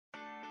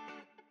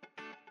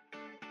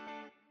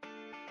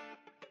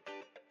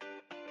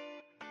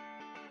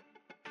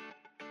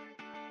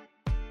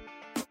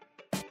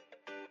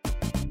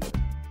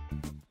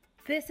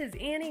This is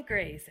Annie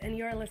Grace, and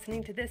you're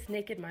listening to This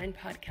Naked Mind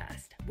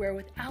podcast, where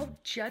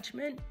without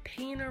judgment,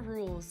 pain, or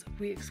rules,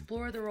 we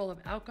explore the role of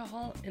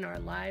alcohol in our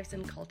lives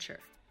and culture.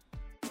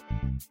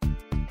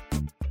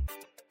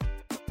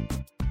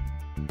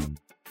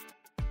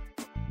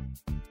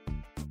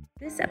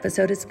 This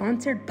episode is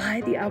sponsored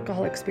by The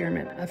Alcohol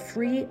Experiment, a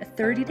free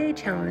 30-day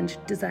challenge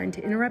designed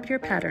to interrupt your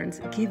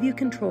patterns, give you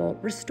control,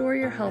 restore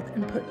your health,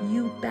 and put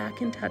you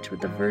back in touch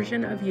with the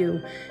version of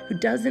you who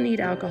doesn't need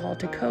alcohol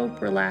to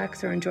cope,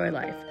 relax, or enjoy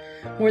life.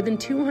 More than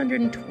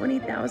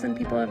 220,000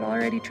 people have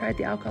already tried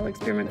The Alcohol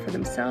Experiment for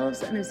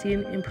themselves and have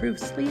seen improved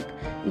sleep,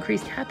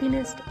 increased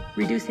happiness,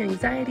 reduced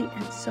anxiety,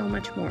 and so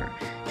much more.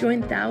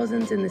 Join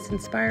thousands in this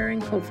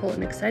inspiring, hopeful,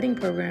 and exciting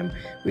program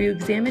where you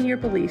examine your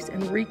beliefs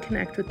and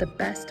reconnect with the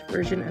best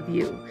version of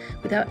you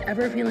without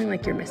ever feeling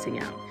like you're missing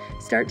out.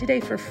 Start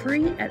today for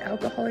free at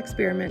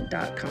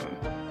alcoholexperiment.com.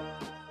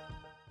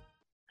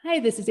 Hi,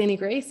 this is Annie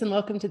Grace, and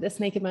welcome to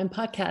This Naked Mind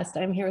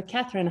podcast. I'm here with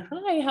Catherine.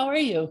 Hi, how are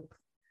you?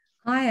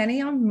 Hi,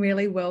 Annie. I'm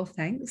really well,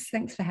 thanks.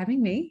 Thanks for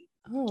having me.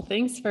 Oh,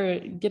 thanks for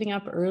getting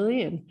up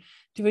early and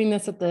doing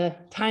this at the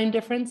time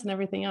difference and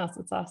everything else.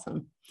 It's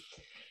awesome.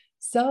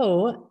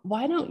 So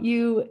why don't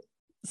you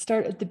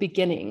start at the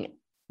beginning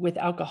with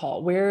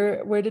alcohol?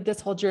 Where did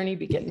this whole journey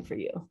begin for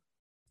you?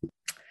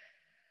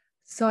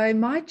 So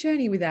my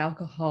journey with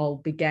alcohol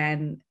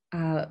began,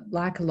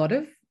 like a lot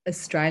of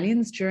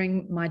Australians,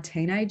 during my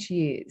teenage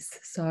years.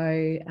 So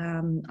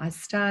I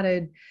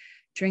started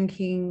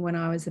drinking when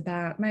I was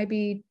about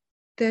maybe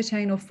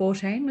 13 or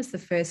 14 was the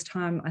first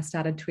time I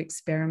started to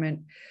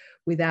experiment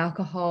with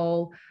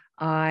alcohol.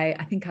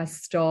 I think I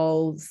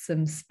stole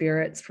some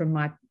spirits from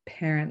my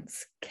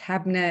parents'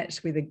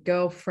 cabinet with a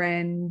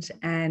girlfriend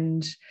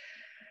and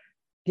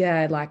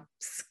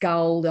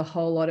sculled a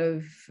whole lot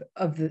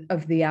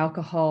of the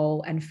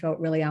alcohol and felt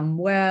really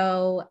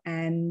unwell,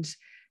 and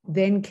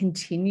then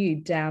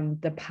continued down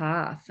the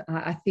path.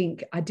 I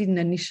think I didn't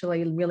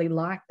initially really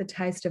like the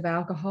taste of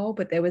alcohol,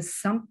 but there was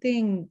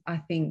something, I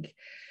think,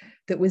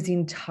 that was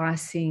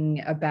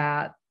enticing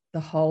about the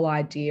whole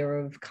idea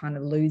of kind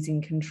of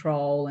losing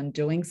control and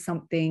doing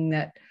something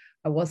that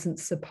I wasn't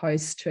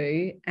supposed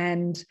to.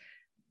 And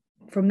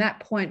from that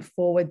point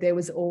forward, there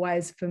was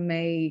always for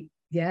me,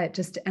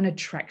 just an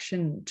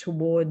attraction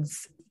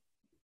towards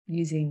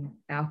using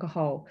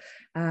alcohol.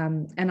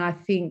 And I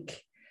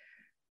think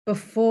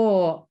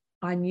before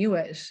I knew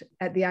it,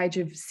 at the age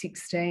of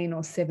 16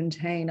 or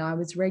 17, I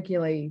was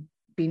regularly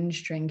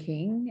binge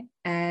drinking,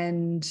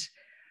 and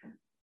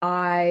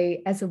I,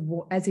 as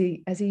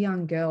a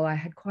young girl, I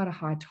had quite a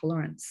high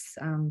tolerance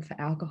for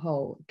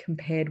alcohol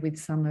compared with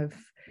some of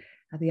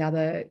the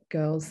other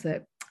girls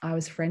that I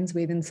was friends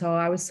with. And so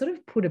I was sort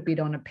of put a bit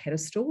on a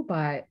pedestal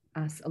by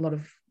a lot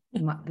of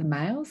the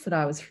males that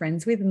I was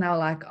friends with. And they were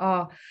like,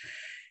 oh,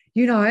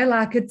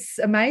 it's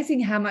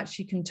amazing how much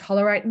you can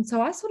tolerate. And so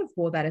I sort of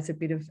wore that as a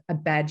bit of a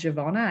badge of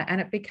honor.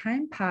 And it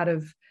became part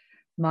of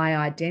my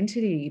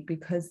identity,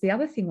 because the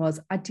other thing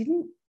was I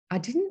didn't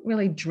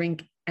really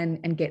drink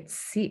and get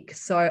sick.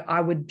 So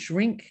I could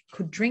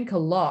drink a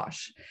lot,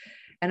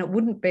 and it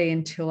wouldn't be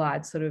until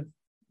I'd sort of,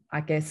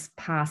 I guess,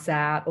 pass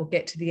out or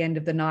get to the end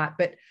of the night,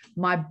 but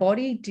my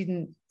body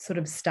didn't sort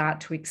of start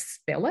to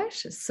expel it.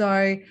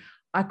 So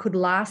I could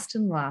last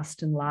and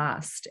last and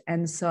last.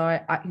 And so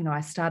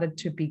I started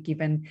to be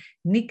given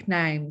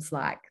nicknames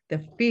like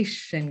the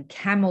Fish and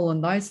Camel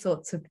and those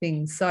sorts of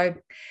things. So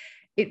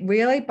it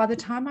really, by the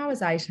time I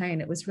was 18,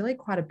 it was really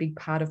quite a big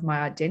part of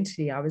my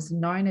identity. I was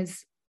known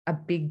as a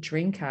big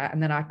drinker,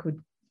 and that I could,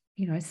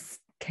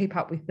 keep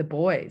up with the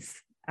boys,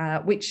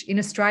 which in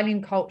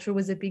Australian culture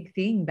was a big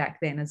thing back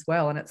then as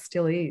well, and it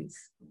still is.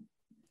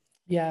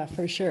 Yeah,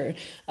 for sure.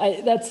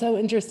 That's so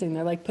interesting.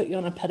 They're like put you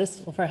on a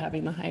pedestal for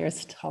having the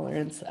highest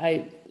tolerance.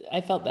 I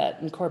felt that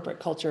in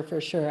corporate culture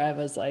for sure. I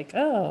was like,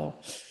 oh,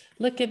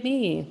 look at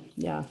me.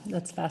 Yeah,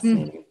 that's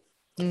fascinating.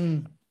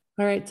 All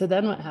right. So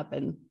then what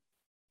happened?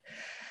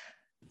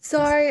 So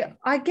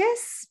I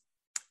guess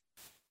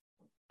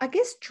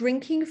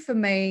drinking for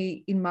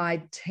me in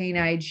my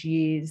teenage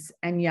years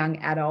and young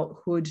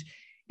adulthood,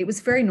 it was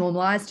very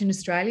normalized in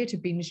Australia to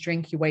binge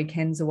drink your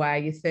weekends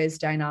away, your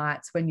Thursday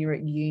nights when you're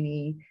at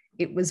uni.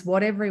 It was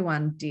what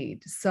everyone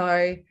did.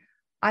 So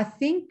I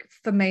think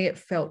for me it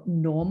felt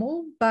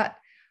normal, but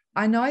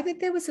I know that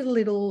there was a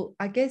little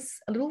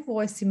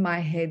voice in my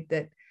head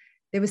that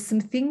there were some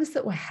things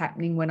that were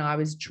happening when I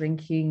was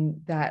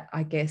drinking that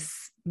I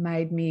guess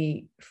made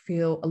me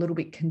feel a little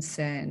bit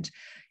concerned.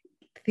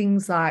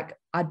 Things like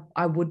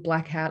I would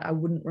black out. I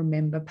wouldn't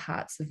remember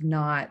parts of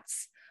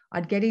nights.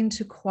 I'd get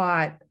into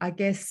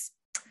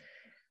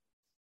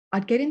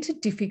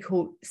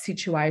difficult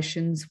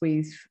situations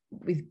with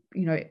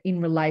in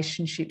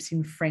relationships,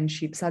 in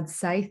friendships. I'd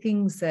say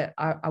things that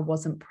I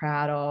wasn't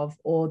proud of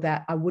or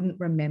that I wouldn't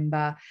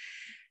remember.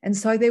 And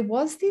so there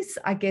was this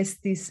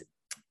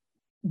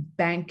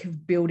bank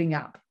of building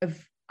up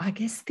of,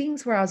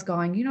 things where I was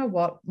going, you know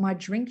what, my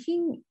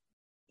drinking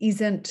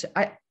isn't,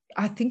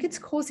 I think it's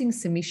causing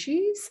some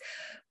issues,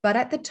 But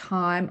at the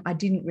time, I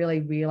didn't really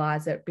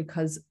realize it,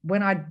 because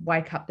when I'd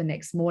wake up the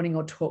next morning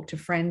or talk to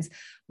friends,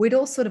 we'd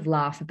all sort of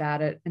laugh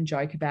about it and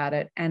joke about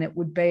it. And it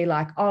would be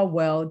like, oh,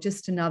 well,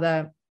 just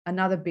another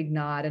big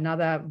night,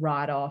 another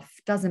write-off,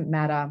 doesn't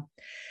matter.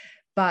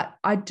 But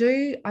I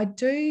do,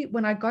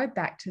 when I go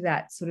back to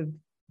that sort of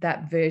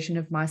that version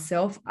of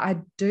myself, I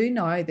do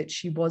know that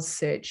she was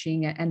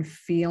searching and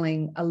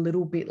feeling a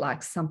little bit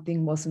like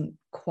something wasn't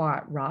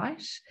quite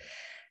right.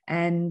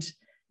 And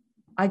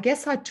I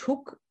guess I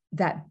took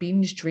that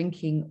binge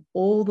drinking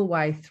all the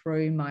way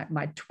through my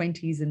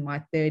 20s and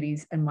my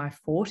 30s and my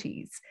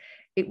 40s.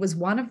 It was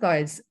one of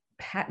those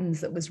patterns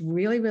that was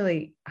really,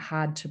 really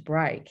hard to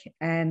break.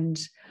 And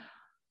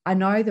I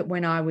know that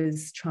when I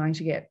was trying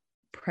to get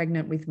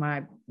pregnant with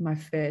my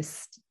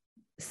first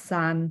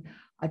son,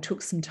 I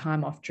took some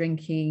time off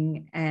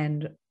drinking.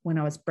 And when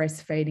I was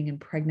breastfeeding and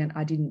pregnant,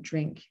 I didn't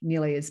drink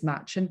nearly as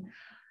much. And,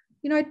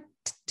 you know,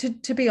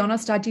 to be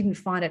honest, I didn't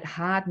find it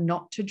hard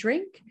not to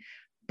drink.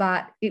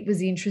 But it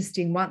was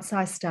interesting. Once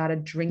I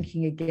started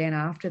drinking again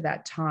after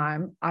that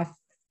time, I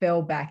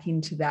fell back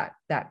into that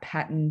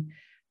pattern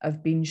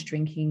of binge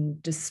drinking.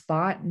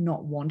 Despite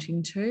not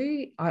wanting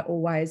to, I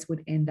always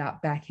would end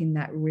up back in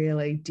that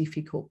really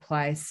difficult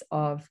place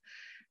of,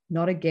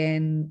 not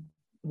again,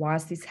 why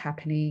is this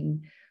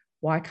happening?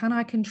 Why can't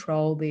I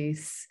control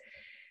this?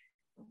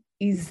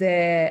 Is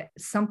there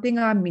something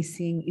I'm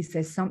missing? Is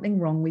there something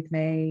wrong with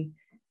me?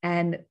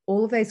 And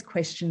all of these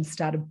questions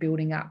started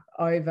building up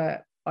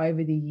over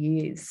the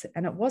years.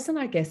 And it wasn't,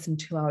 I guess,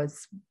 until I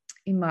was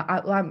in my,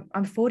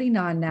 I'm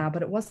 49 now,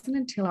 but it wasn't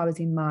until I was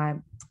in my,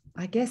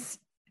 I guess,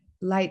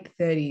 late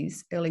 30s,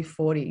 early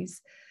 40s,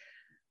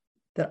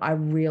 that I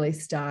really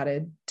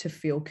started to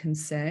feel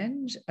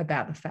concerned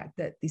about the fact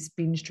that this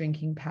binge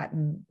drinking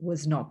pattern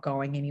was not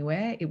going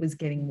anywhere. It was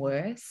getting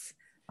worse.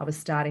 I was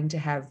starting to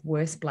have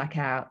worse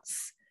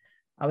blackouts.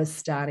 I was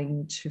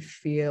starting to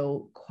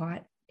feel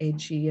quite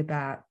edgy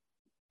about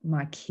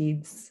my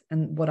kids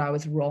and what I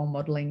was role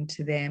modeling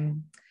to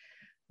them.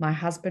 My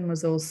husband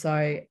was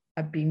also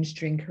a binge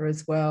drinker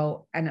as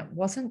well, and it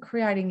wasn't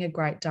creating a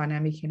great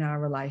dynamic in our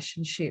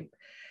relationship.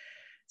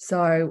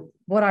 So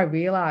what I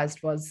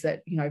realized was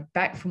that, you know,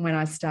 back from when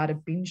I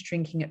started binge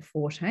drinking at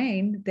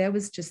 14, there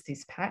was just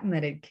this pattern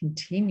that had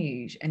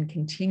continued and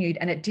continued.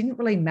 And it didn't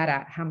really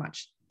matter how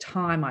much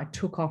time I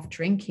took off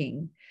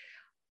drinking,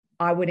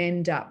 I would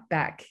end up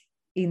back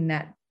in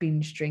that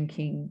binge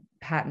drinking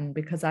pattern,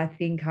 because I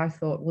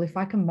thought, well, if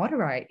I can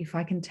moderate, if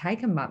I can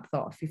take a month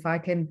off, if I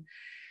can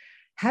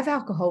have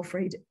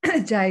alcohol-free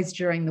days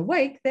during the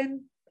week,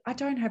 then I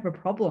don't have a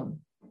problem.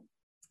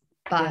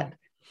 But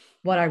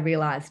what I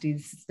realized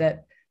is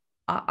that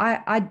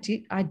I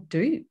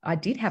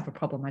did have a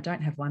problem. I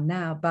don't have one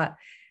now, but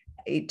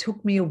it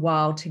took me a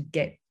while to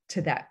get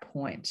to that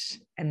point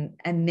and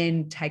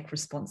then take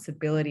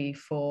responsibility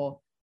for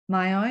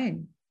my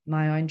own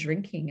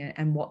drinking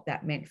and what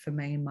that meant for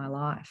me in my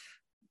life.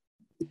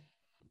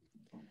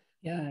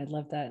 Yeah, I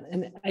love that.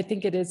 And I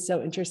think it is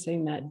so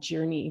interesting, that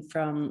journey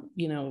from,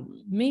 you know,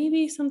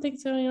 maybe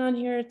something's going on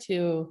here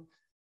to,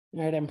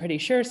 all right, I'm pretty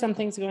sure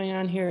something's going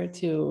on here,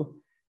 to,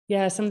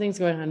 yeah, something's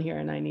going on here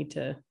and I need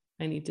to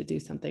do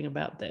something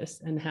about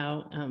this. And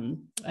how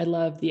I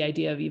love the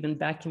idea of even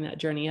backing that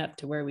journey up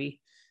to where we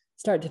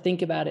start to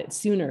think about it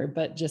sooner,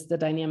 but just the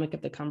dynamic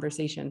of the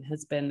conversation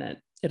has been that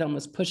it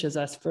almost pushes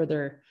us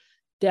further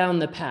down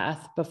the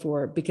path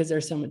because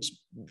there's so much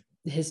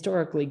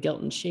historically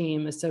guilt and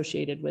shame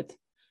associated with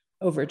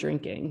over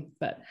drinking,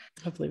 but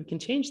hopefully we can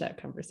change that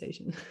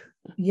conversation.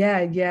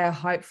 Yeah,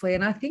 hopefully.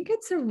 And I think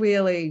it's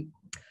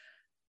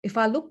if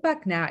I look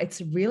back now,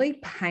 it's a really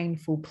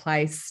painful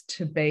place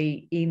to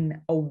be in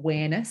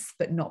awareness,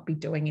 but not be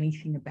doing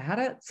anything about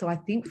it. So I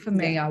think for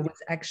me, I was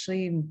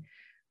actually in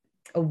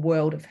a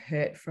world of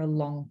hurt for a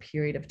long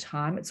period of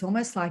time. It's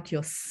almost like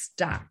you're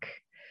stuck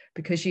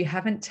because you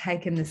haven't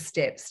taken the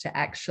steps to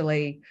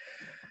actually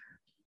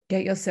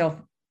get yourself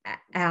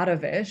out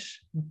of it,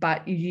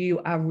 but you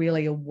are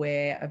really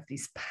aware of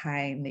this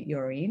pain that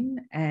you're in.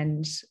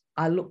 And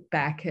I look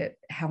back at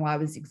how I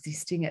was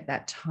existing at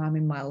that time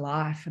in my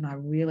life, and I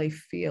really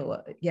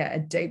feel, a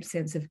deep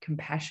sense of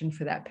compassion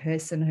for that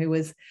person who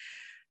was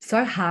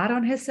so hard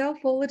on herself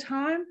all the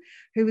time,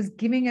 who was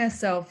giving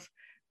herself,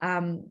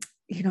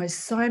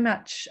 so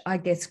much, I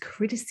guess,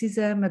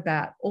 criticism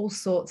about all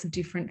sorts of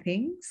different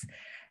things.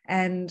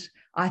 And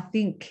I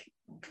think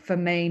for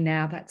me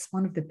now, that's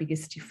one of the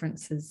biggest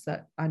differences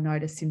that I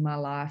notice in my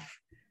life,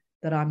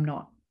 that I'm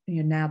not,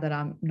 now that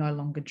I'm no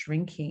longer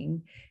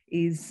drinking,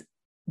 is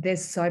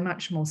there's so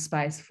much more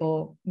space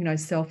for,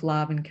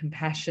 self-love and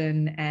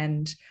compassion.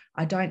 And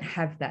I don't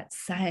have that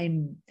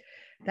same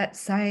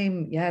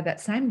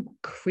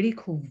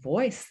critical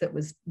voice that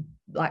was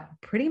like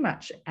pretty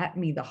much at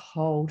me the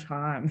whole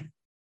time.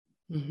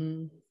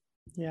 Mm-hmm.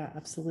 Yeah,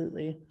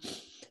 absolutely.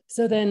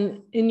 So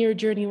then in your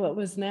journey, what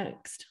was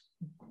next?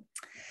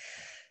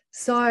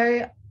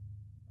 So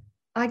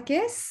I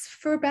guess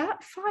for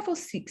about 5 or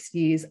 6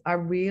 years, I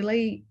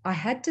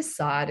had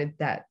decided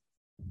that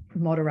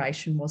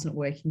moderation wasn't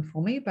working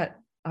for me, but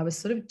I was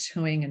sort of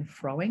toing and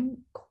froing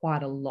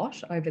quite a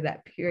lot over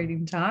that period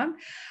in time.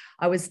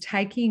 I was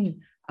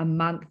taking a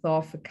month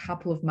off, a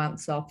couple of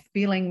months off,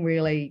 feeling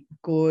really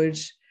good.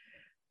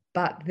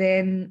 But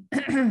then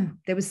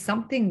there was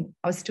something,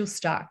 I was still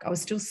stuck. I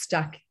was still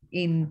stuck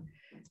in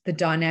the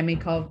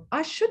dynamic of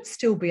I should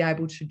still be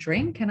able to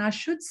drink and I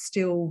should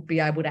still be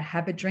able to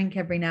have a drink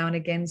every now and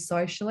again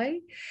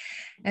socially.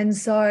 And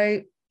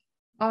so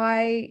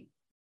I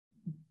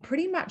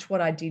pretty much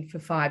what I did for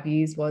 5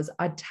 years was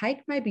I'd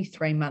take maybe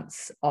 3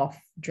 months off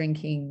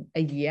drinking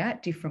a year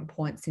at different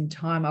points in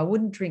time. I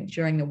wouldn't drink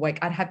during the week.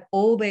 I'd have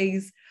all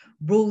these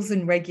rules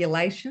and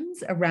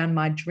regulations around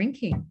my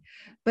drinking,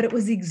 but it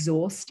was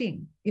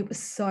exhausting. It was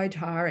so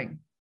tiring.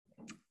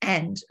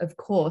 And of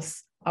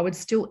course, I would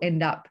still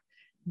end up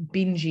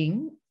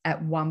binging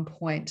at one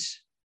point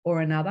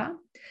or another.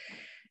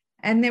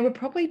 And there were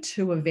probably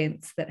 2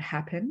 events that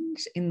happened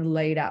in the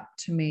lead up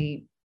to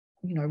me,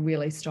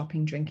 really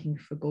stopping drinking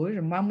for good.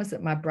 And one was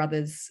at my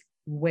brother's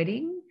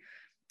wedding.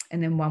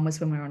 And then one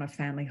was when we were on a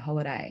family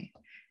holiday.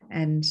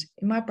 And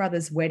in my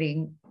brother's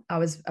wedding, I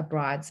was a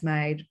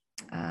bridesmaid.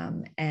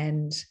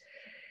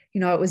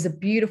 It was a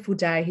beautiful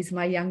day. He's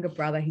my younger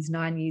brother. He's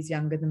 9 years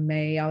younger than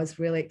me. I was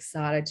really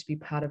excited to be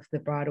part of the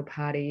bridal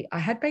party. I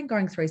had been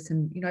going through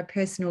some,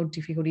 personal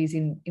difficulties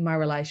in my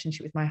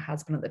relationship with my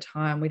husband at the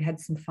time. We'd had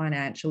some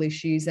financial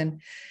issues,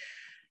 and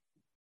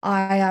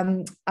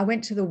I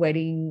went to the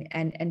wedding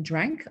and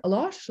drank a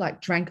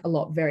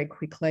lot very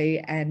quickly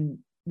and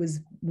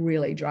was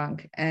really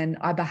drunk. And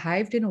I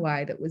behaved in a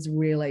way that was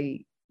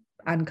really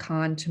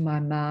unkind to my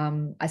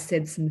mum. I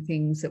said some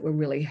things that were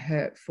really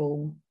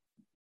hurtful.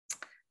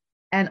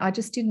 And I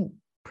just didn't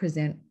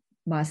present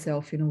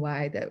myself in a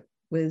way that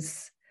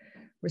was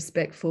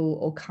respectful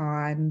or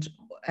kind.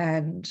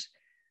 And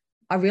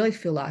I really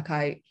feel like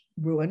I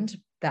ruined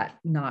that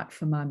night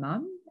for my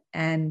mum.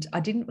 And I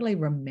didn't really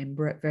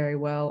remember it very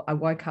well. I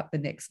woke up the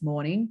next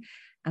morning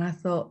and I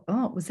thought,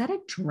 oh, was that a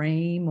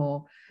dream?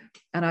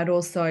 And I'd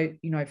also,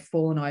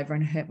 fallen over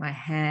and hurt my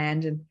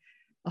hand and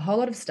a whole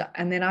lot of stuff.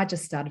 And then I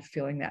just started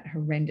feeling that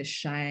horrendous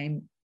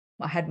shame.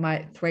 I had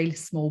my 3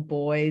 small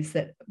boys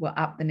that were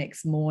up the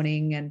next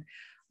morning. And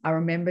I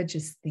remember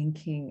just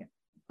thinking,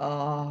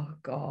 oh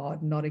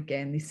God, not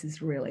again. This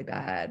is really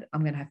bad.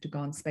 I'm going to have to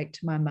go and speak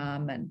to my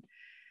mum and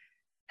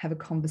have a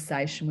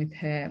conversation with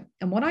her.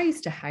 And what I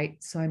used to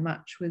hate so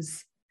much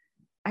was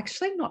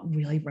actually not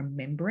really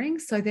remembering.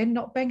 So then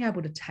not being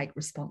able to take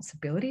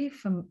responsibility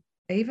from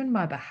even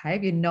my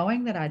behavior,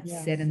 knowing that I'd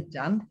said and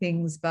done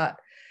things, but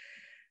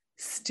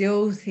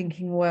still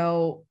thinking,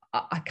 well,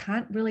 I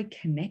can't really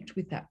connect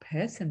with that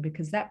person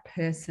because that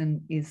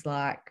person is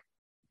like,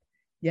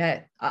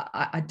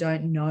 I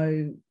don't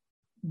know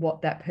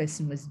what that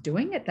person was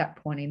doing at that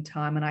point in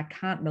time, and I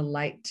can't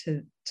relate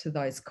to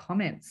those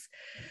comments.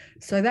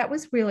 So that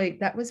was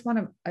one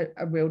of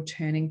a real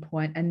turning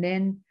point. And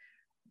then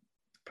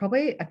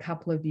probably a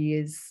couple of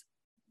years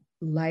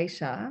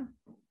later,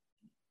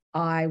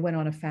 I went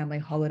on a family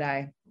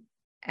holiday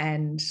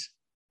and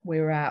we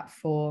were out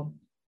for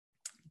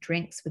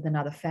drinks with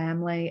another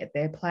family at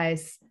their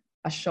place.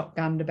 I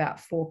shotgunned about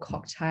 4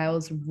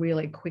 cocktails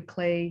really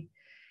quickly.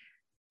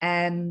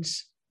 And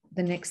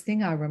the next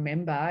thing I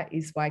remember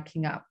is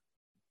waking up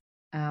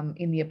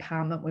in the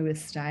apartment we were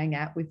staying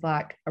at with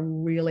like a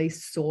really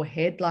sore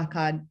head, like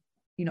I'd,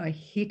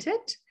 hit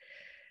it.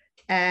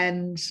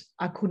 And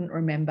I couldn't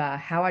remember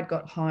how I'd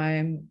got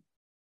home,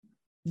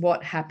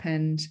 what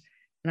happened.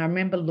 And I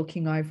remember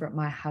looking over at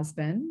my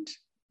husband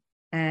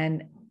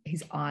and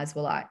his eyes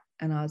were like,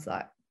 and I was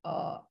like,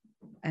 oh,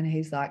 and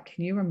he's like,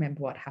 can you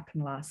remember what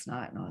happened last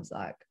night? And I was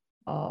like,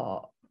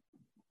 oh,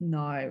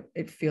 no,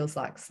 it feels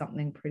like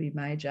something pretty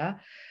major.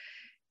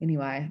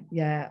 Anyway,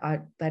 I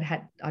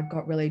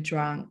got really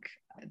drunk.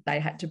 They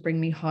had to bring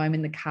me home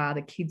in the car.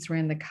 The kids were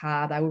in the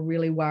car. They were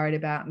really worried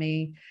about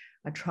me.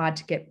 I tried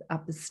to get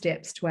up the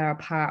steps to our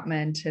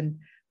apartment and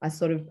I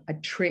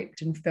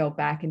tripped and fell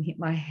back and hit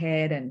my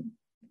head, and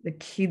the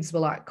kids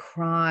were like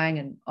crying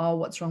and, oh,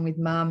 what's wrong with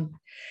mum?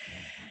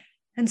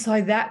 And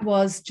so that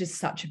was just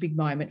such a big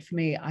moment for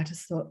me. I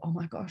just thought, oh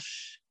my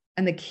gosh.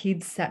 And the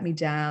kids sat me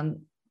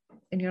down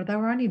and, they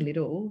were only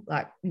little,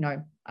 like,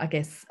 I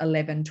guess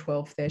 11,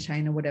 12,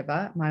 13 or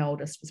whatever. My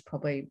oldest was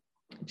probably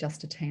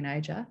just a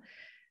teenager.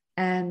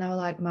 And they were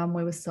like, Mum,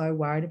 we were so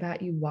worried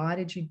about you. Why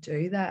did you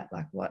do that?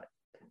 Like what?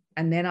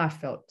 And then I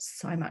felt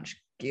so much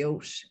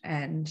guilt.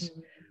 And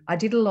I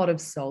did a lot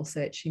of soul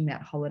searching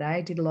that holiday.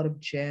 I did a lot of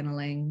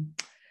journaling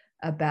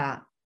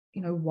about,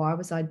 why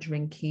was I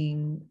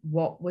drinking?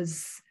 What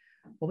was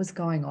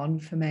going on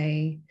for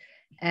me?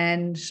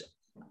 And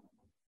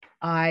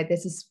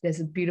there's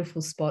a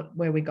beautiful spot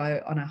where we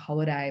go on a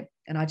holiday,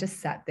 and I just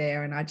sat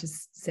there and I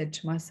just said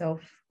to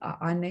myself,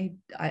 I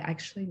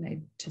actually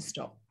need to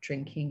stop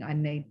drinking. I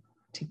need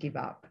to give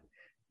up,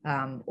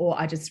 or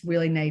I just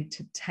really need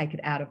to take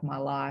it out of my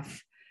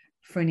life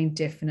for an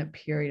indefinite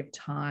period of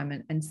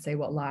time and see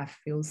what life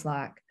feels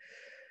like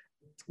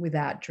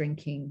without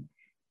drinking.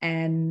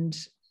 And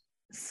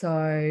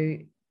so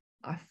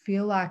I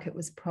feel like it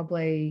was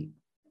probably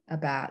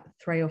about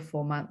 3 or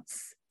 4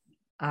 months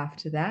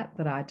after that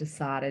I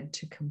decided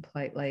to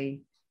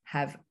completely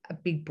have a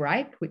big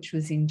break, which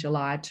was in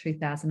July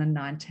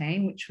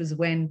 2019, which was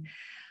when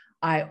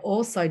I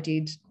also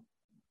did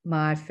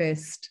my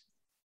first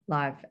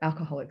live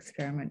alcohol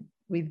experiment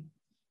with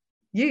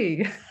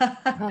you.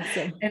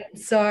 Awesome. And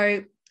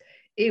so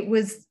it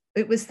was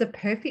the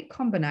perfect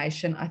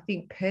combination. I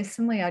think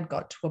personally I'd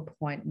got to a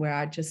point where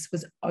I just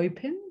was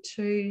open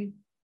to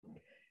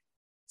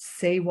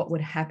see what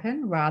would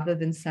happen rather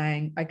than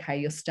saying,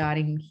 okay, you're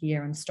starting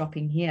here and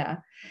stopping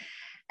here.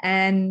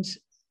 And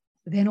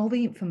then all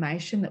the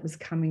information that was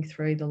coming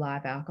through the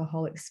live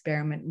alcohol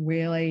experiment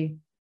really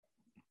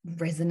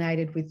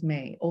resonated with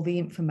me. All the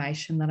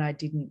information that I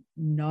didn't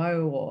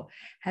know or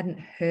hadn't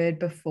heard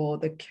before,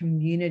 the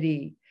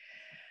community.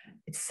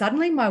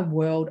 Suddenly my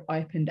world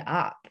opened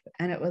up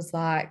and it was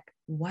like,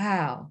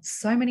 wow,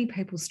 so many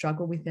people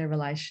struggle with their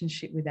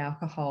relationship with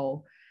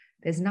alcohol.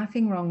 There's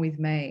nothing wrong with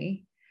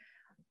me.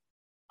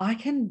 I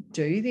can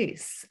do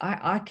this.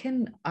 I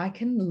can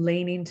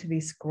lean into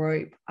this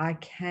group. I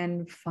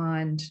can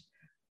find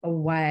a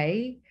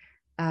way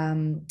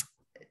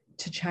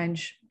to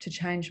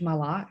change my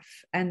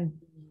life. And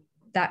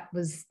that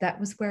was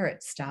where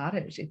it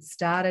started. It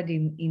started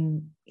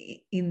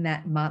in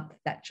that month,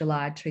 that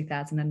July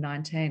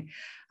 2019.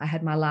 I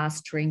had my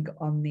last drink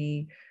on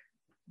the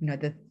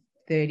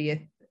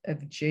 30th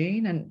of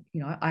June, and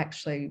I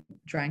actually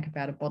drank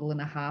about a bottle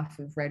and a half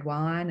of red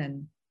wine,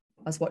 and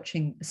I was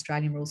watching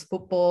Australian rules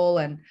football,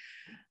 and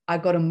I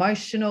got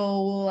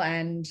emotional.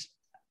 And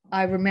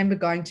I remember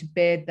going to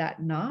bed that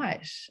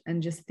night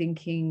and just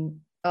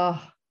thinking,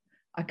 oh,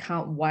 I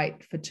can't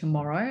wait for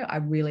tomorrow. I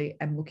really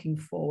am looking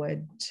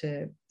forward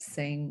to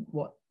seeing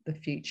what the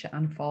future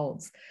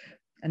unfolds.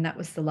 And that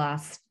was the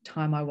last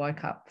time I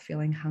woke up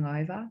feeling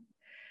hungover.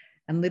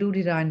 And little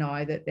did I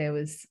know that there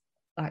was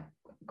like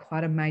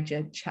quite a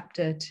major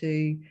chapter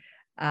to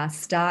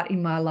start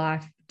in my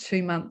life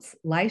 2 months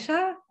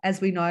later. As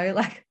we know,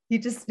 like, you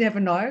just never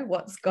know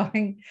what's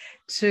going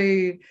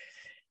to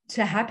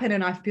happen.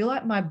 And I feel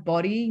like my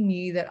body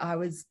knew that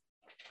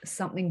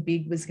something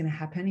big was going to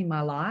happen in my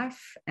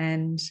life.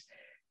 And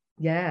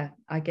yeah,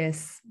 I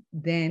guess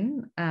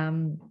then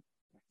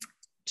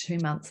 2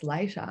 months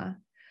later,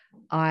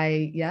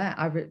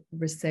 I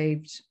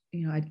received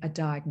a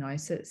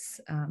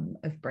diagnosis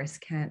of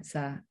breast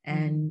cancer.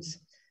 And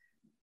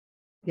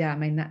yeah, I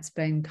mean, that's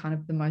been kind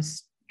of the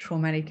most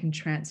traumatic and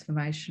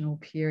transformational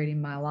period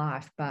in my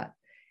life, but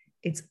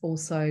it's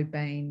also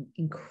been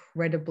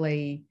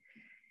incredibly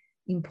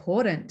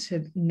important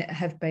to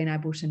have been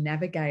able to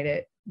navigate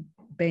it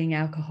being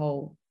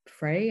alcohol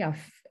free. I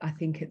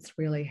think it's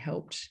really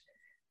helped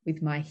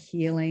with my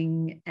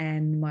healing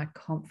and my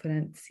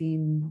confidence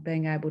in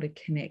being able to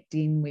connect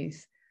in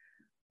with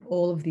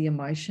all of the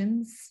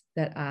emotions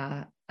that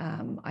are,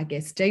 I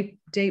guess,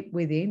 deep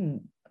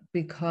within,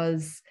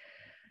 because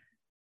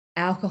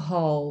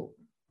alcohol,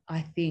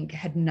 I think,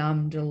 had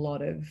numbed a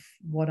lot of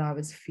what I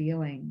was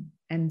feeling.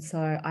 And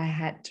so I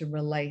had to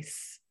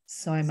release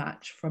so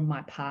much from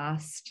my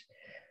past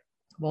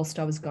whilst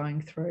I was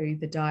going through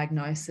the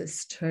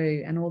diagnosis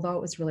too. And although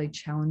it was really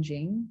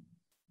challenging,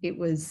 it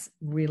was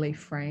really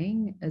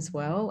freeing as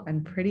well,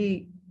 and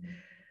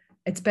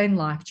it's been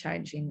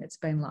life-changing.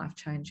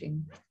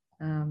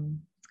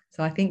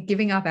 So I think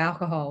giving up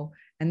alcohol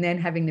and then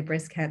having the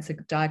breast cancer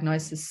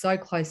diagnosis so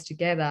close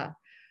together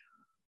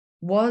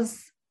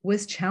was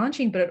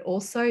challenging, but it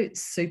also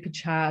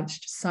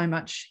supercharged so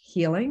much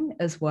healing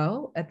as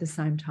well at the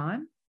same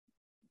time.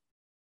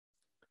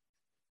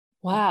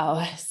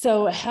 Wow.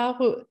 So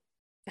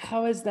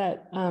how is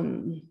that?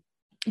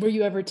 Were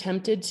you ever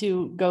tempted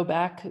to go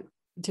back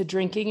to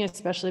drinking,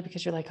 especially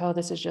because you're like, oh,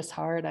 this is just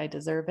hard, I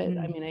deserve it?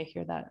 I mean, I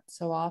hear that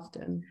so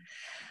often.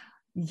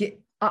 Yeah,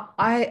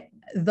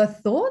 the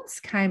thoughts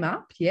came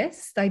up.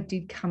 Yes, they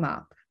did come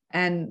up.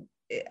 And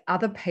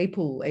other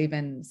people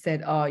even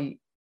said, oh, you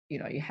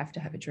have to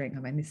have a drink. I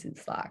mean, this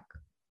is like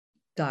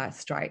dire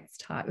straits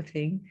type of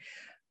thing.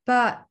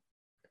 But,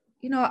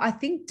 I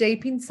think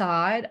deep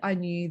inside, I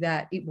knew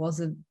that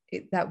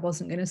that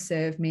wasn't going to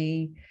serve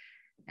me.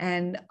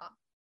 And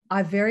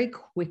I very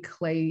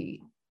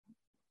quickly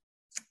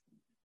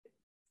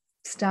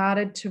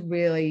started to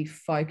really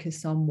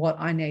focus on what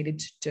I needed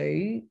to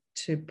do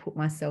to put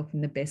myself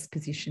in the best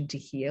position to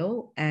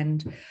heal.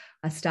 And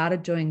I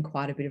started doing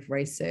quite a bit of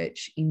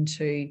research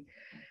into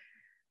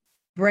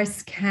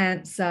breast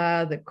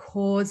cancer, the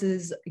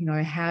causes,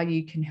 how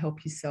you can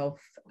help yourself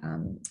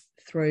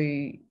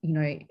through,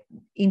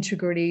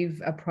 integrative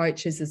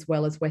approaches as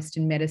well as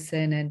Western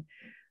medicine. And,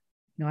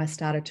 I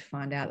started to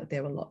find out that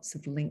there were lots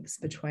of links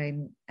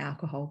between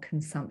alcohol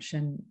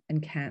consumption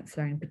and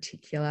cancer, in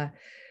particular,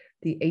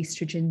 the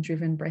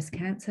estrogen-driven breast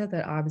cancer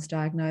that I was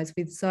diagnosed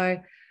with. So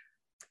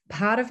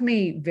part of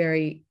me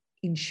very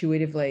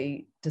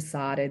intuitively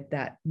decided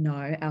that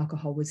no,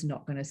 alcohol was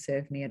not going to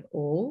serve me at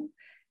all,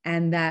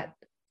 and that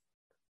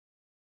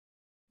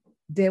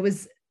there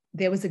was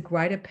a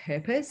greater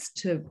purpose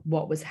to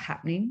what was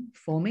happening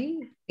for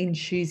me in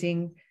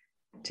choosing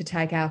to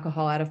take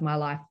alcohol out of my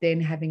life,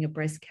 then having a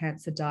breast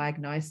cancer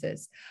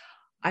diagnosis,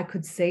 I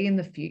could see in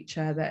the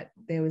future that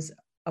there was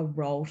a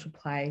role to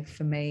play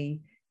for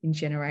me in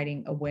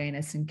generating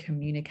awareness and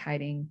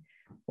communicating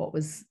what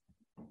was,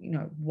 you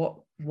know,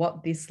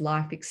 what this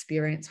life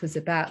experience was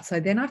about. So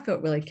then I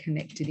felt really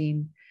connected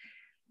in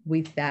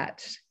with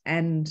that.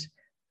 And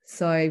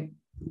so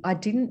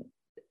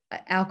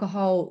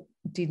alcohol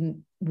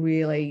didn't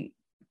really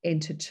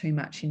enter too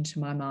much into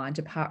my mind,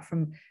 apart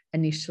from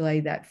initially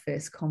that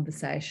first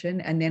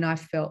conversation. And then I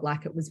felt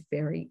like it was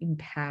very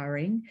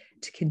empowering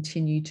to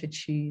continue to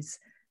choose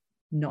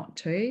not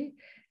to.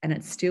 And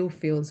it still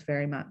feels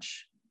very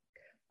much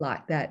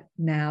like that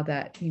now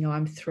that, you know,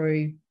 I'm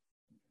through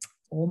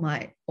all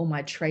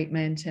my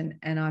treatment and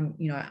I'm,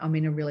 you know, I'm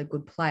in a really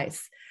good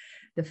place.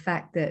 The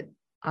fact that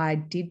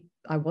I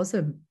was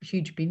a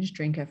huge binge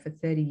drinker for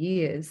 30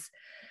 years,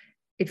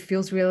 it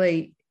feels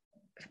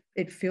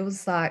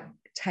like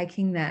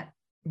taking that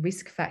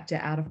risk factor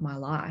out of my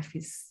life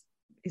is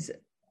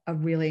a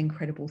really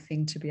incredible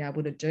thing to be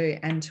able to do,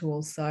 and to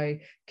also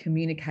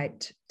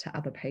communicate to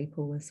other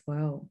people as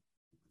well.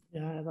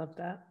 Yeah, I love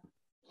that.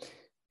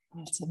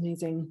 That's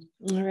amazing.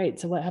 All right.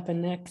 So what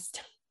happened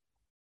next?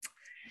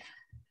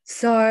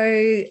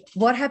 So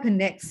what happened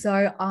next?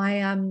 So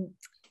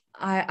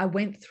I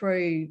went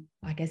through,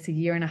 I guess, a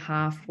year and a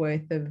half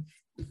worth of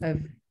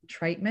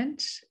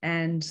treatment.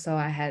 And so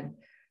I had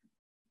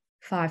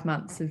 5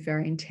 months of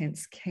very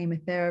intense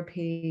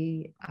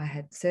chemotherapy. I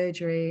had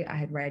surgery. I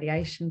had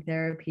radiation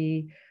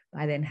therapy.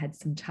 I then had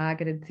some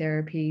targeted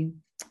therapy.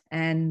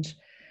 And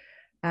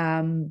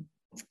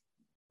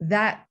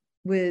that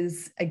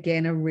was,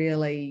 again, a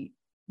really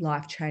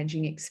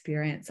life-changing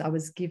experience. I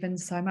was given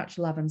so much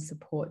love and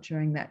support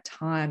during that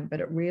time,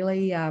 but it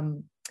really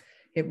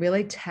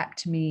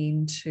tapped me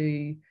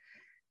into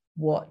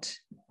what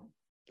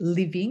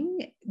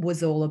living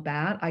was all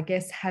about. I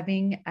guess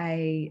having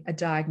a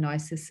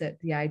diagnosis at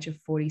the age of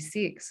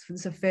 46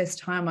 was the first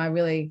time I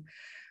really,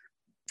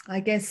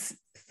 I guess,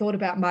 thought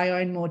about my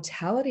own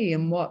mortality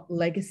and what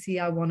legacy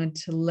I wanted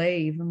to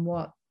leave and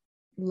what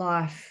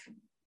life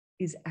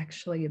is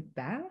actually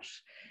about,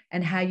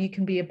 and how you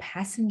can be a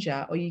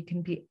passenger or you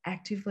can be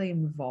actively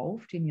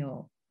involved in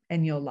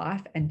your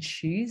life and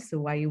choose the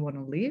way you want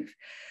to live.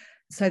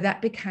 So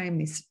that became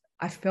this,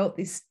 I felt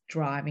this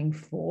driving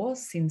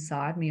force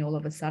inside me all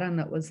of a sudden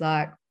that was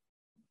like,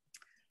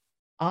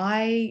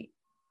 I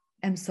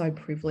am so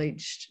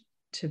privileged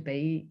to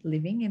be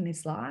living in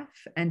this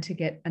life and to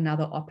get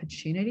another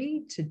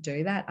opportunity to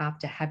do that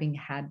after having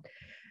had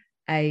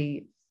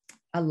a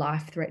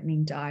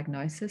life-threatening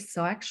diagnosis.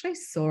 So I actually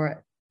saw it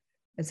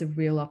as a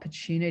real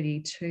opportunity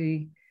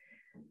to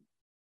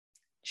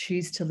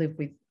choose to live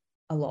with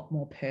a lot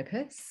more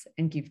purpose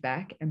and give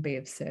back and be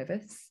of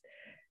service.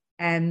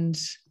 And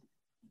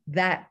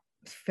that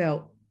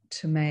felt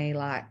to me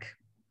like,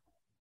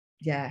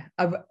 yeah,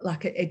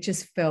 it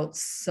just felt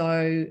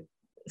so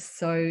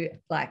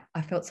like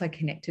I felt so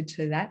connected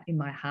to that in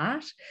my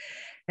heart.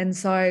 And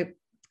so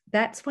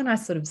that's when I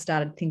sort of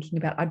started thinking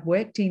about, I'd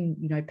worked in,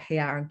 you know,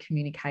 PR and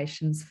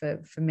communications for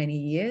many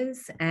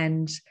years,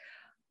 and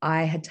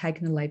I had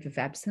taken a leave of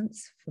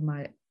absence for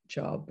my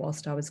job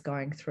whilst I was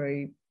going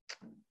through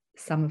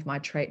some of my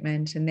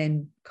treatment, and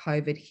then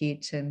COVID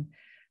hit and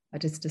I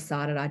just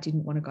decided I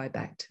didn't want to go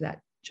back to that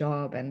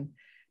job. And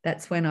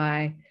that's when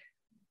I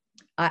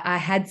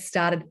had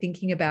started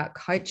thinking about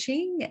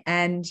coaching,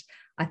 and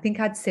I think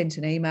I'd sent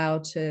an email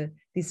to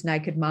This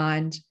Naked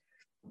Mind,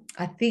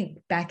 I think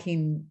back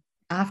in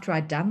after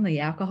I'd done the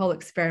alcohol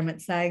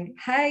experiment, saying,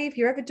 hey, if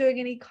you're ever doing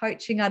any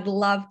coaching, I'd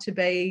love to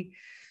be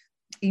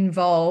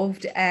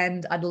involved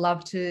and I'd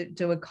love to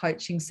do a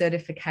coaching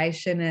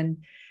certification. And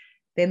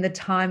then the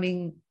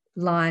timing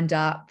lined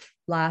up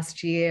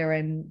last year,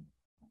 and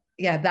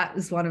yeah, that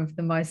was one of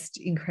the most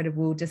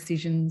incredible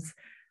decisions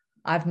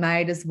I've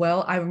made as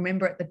well. I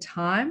remember at the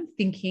time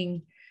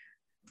thinking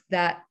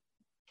that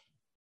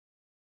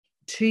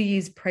 2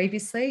 years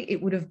previously,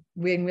 it would have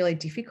been really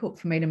difficult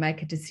for me to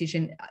make a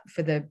decision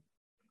for the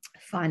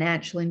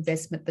financial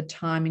investment, the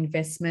time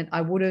investment.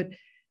 I would have,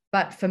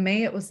 but for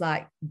me, it was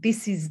like,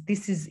 this is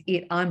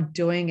it. I'm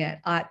doing it.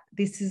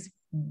 This is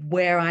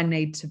where I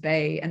need to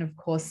be. And of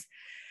course,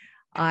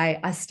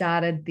 I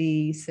started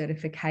the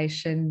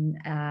certification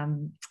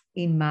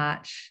in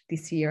March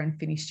this year and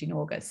finished in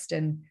August.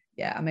 And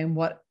yeah, I mean,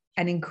 what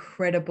an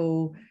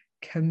incredible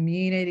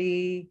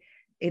community.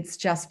 It's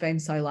just been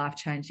so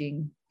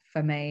life-changing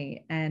for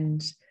me.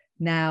 And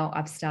now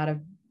I've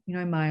started, you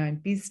know, my own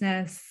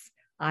business.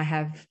 I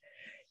have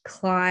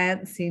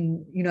clients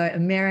in, you know,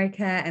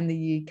 America and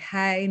the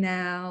UK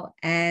now,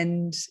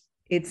 and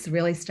it's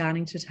really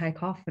starting to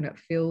take off and it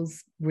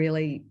feels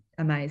really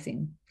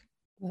amazing.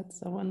 That's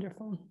so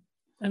wonderful.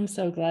 I'm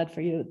so glad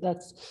for you.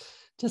 That's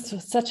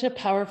just such a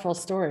powerful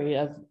story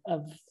of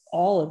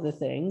all of the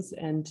things.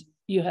 And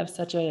you have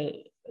such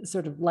a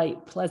sort of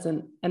light,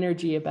 pleasant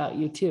energy about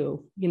you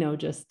too, you know,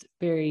 just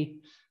very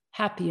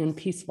happy and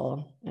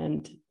peaceful.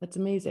 And that's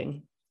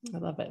amazing. I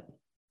love it.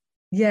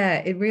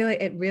 Yeah, it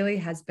really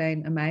has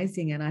been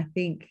amazing. And I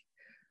think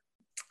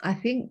I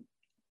think,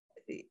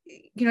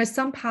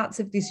 some parts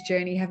of this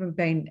journey haven't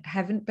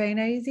been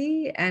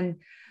easy, and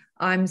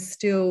I'm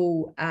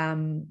still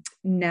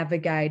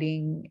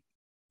navigating,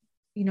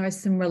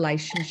 some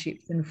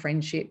relationships and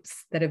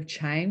friendships that have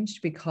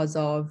changed because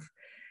of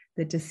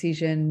the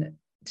decision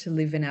to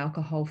live an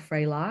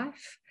alcohol-free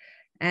life.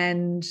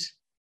 And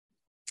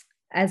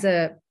I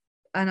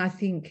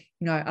think,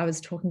 I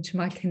was talking to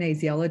my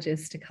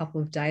kinesiologist a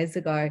couple of days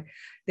ago.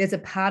 There's a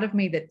part of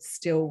me that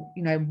still,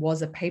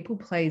 was a people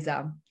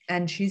pleaser,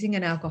 and choosing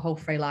an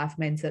alcohol-free life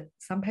means that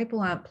some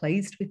people aren't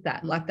pleased with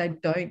that. Like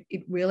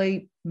it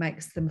really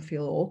makes them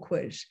feel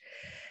awkward.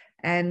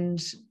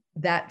 And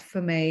that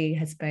for me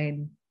has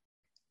been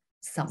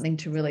something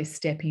to really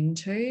step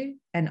into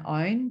and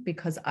own,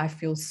 because I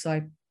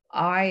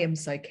am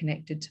so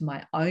connected to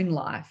my own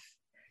life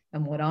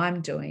and what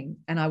I'm doing.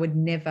 And I would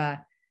never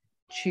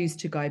choose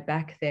to go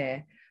back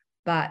there.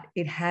 But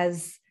it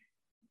has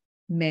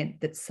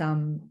meant that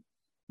some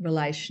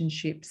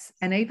relationships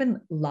and even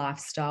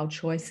lifestyle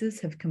choices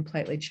have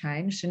completely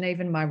changed. And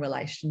even my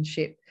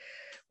relationship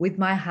with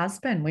my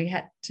husband, we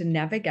had to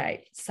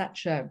navigate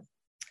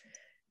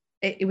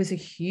it was a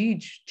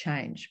huge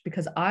change,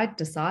 because I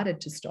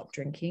decided to stop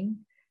drinking.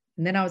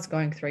 And then I was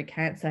going through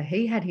cancer.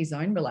 He had his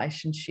own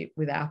relationship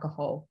with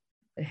alcohol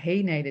that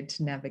he needed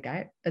to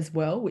navigate as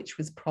well, which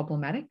was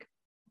problematic.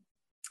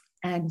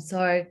 And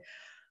so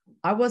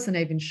I wasn't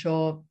even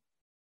sure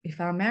if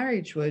our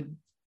marriage would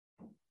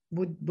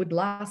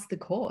last the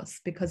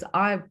course, because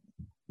I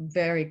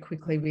very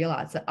quickly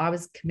realized that I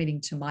was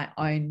committing to my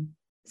own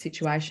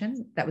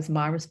situation. That was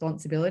my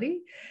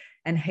responsibility,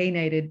 and he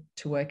needed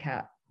to work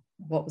out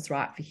what was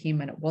right for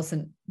him, and it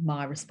wasn't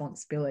my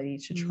responsibility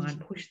to try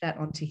and push that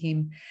onto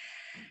him.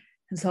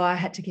 And so I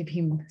had to give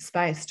him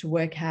space to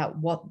work out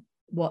what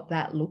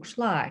that looked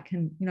like.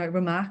 And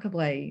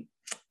remarkably,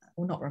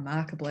 well, not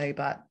remarkably,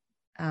 but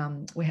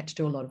we had to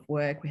do a lot of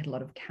work. We had a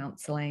lot of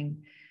counselling.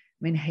 I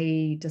mean,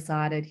 he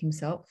decided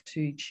himself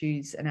to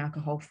choose an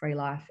alcohol-free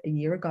life a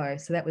year ago.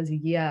 So that was a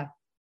year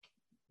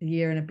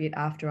and a bit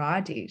after I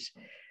did.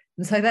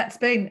 And so that's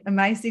been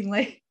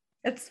amazingly,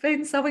 it's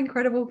been so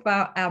incredible for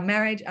our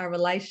marriage, our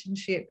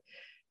relationship,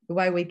 the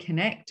way we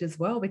connect as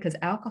well, because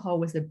alcohol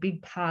was a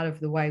big part of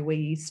the way we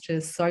used to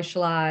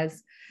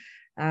socialize.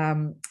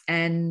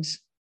 And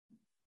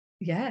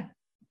yeah,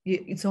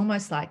 it's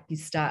almost like you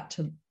start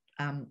to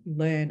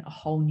learn a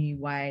whole new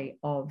way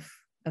of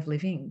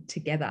living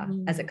together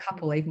as a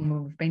couple, even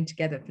when we've been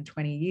together for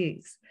 20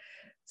 years.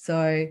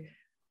 So,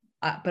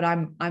 but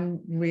I'm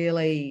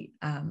really,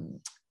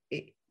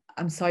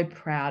 I'm so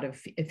proud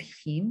of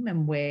him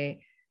and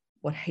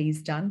what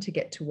he's done to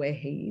get to where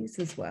he is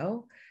as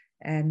well.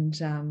 And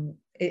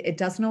it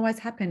doesn't always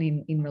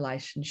happen in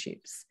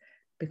relationships,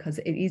 because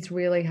it is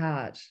really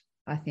hard,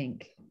 I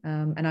think.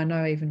 And I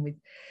know even with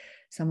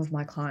some of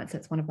my clients,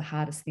 that's one of the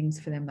hardest things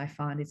for them, they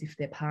find, is if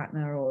their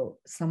partner or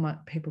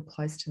people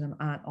close to them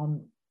aren't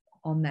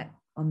on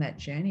that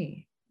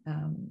journey.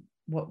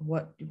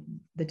 What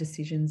the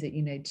decisions that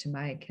you need to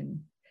make,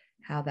 and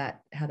how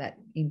that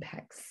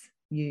impacts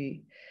you.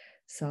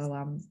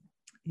 So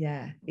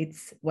yeah,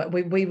 it's what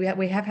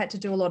we have had to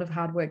do a lot of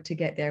hard work to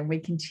get there, and we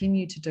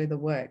continue to do the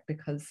work,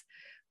 because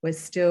we're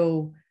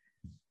still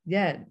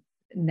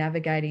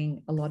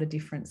navigating a lot of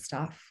different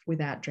stuff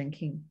without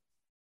drinking.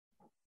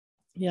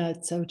 Yeah,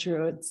 it's so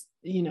true. It's,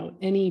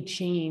 any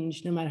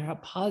change, no matter how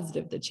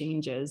positive the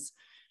change is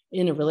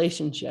in a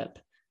relationship,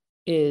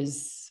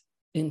 is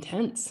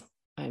intense.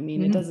 I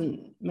mean, it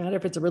doesn't matter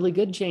if it's a really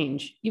good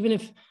change. Even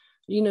if,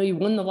 you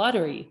won the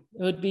lottery,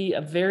 it would be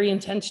a very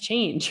intense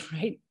change,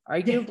 right?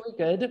 Arguably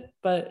good,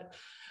 but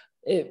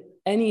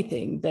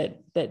anything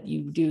that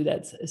you do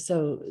that's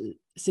so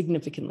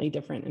significantly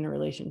different in a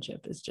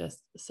relationship is just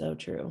so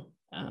true.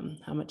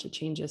 How much it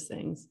changes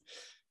things.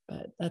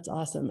 But that's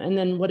awesome. And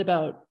then what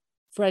about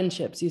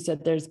friendships? You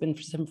said there's been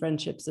some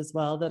friendships as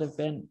well that have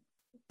been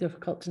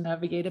difficult to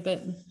navigate a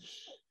bit.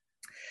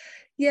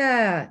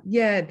 Yeah,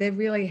 they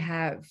really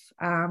have.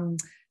 And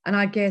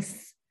I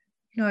guess,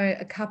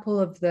 a couple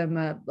of them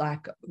are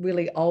like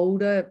really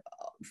older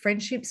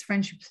friendships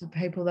with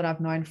people that I've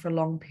known for a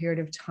long period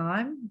of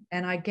time.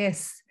 And I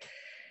guess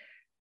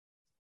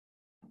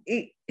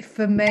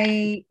for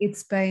me,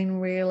 it's been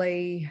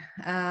really,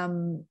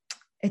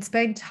 it's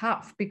been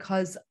tough,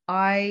 because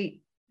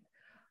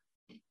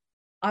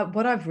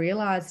what I've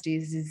realized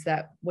is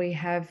that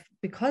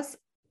because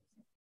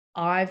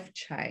I've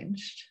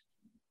changed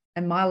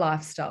and my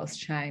lifestyle's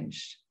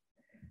changed,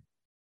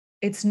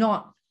 it's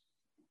not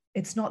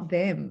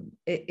them.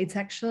 It's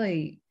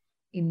actually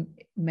in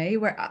me,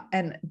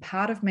 and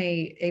part of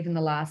me, even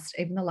the last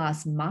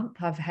month,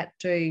 I've had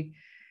to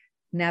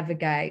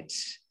navigate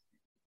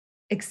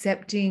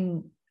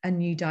accepting a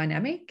new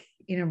dynamic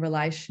in a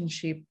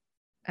relationship,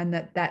 and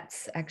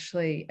that's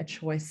actually a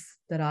choice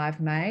that I've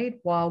made,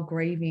 while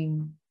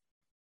grieving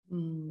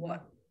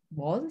what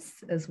was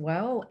as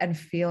well, and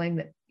feeling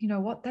that,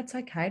 that's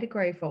okay to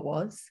grieve what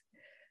was,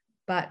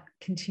 but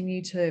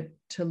continue to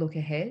look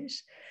ahead.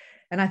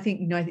 And I think,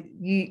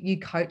 you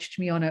coached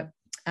me on it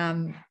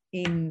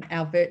in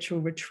our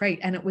virtual retreat,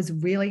 and it was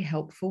really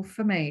helpful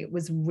for me. It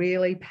was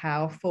really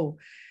powerful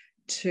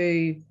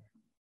to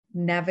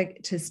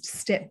navigate, to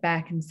step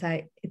back and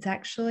say, it's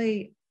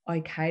actually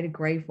okay to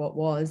grieve what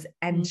was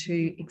and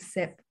to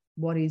accept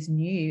what is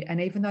new. And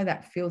even though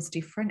that feels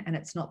different and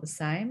it's not the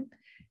same,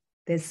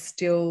 there's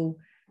still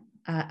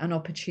an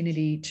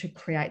opportunity to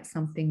create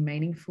something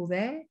meaningful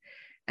there.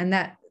 And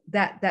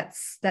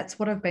that's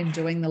what I've been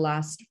doing the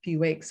last few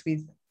weeks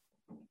with,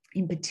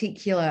 in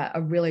particular,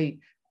 a really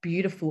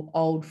beautiful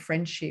old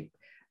friendship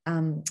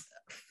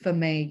for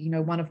me, you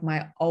know, one of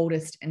my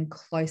oldest and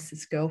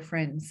closest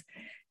girlfriends.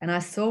 And I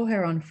saw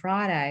her on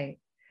Friday,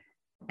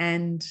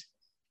 and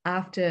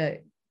after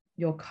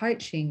your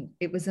coaching,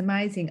 it was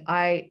amazing.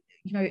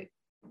 You know,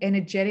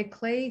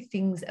 energetically,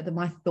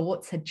 my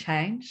thoughts had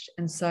changed.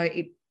 And so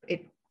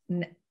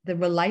the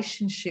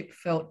relationship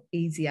felt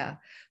easier.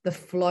 The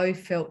flow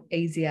felt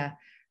easier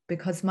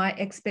because my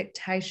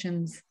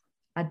expectations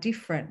are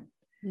different.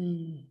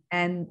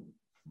 And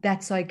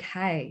that's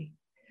okay.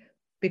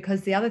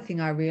 Because the other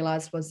thing I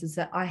realized is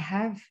that I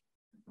have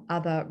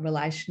other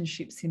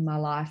relationships in my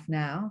life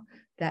now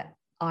that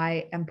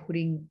I am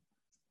putting,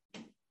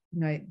 you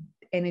know,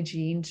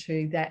 energy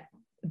into that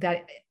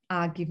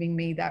are giving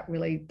me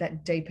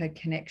that deeper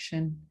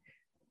connection,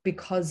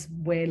 because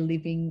we're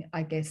living,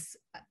 I guess,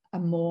 a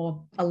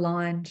more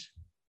aligned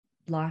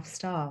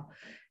lifestyle.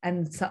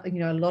 And so, you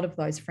know, a lot of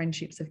those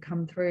friendships have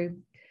come through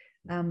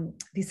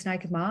this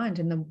Naked Mind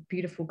and the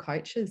beautiful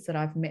coaches that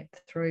I've met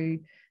through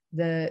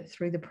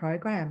the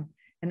program,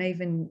 and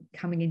even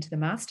coming into the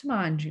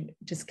mastermind,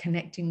 just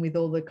connecting with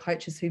all the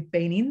coaches who've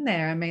been in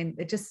there. I mean,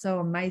 they're just so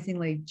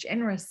amazingly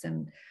generous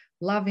and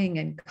loving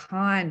and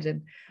kind.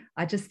 And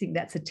I just think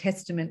that's a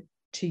testament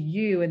to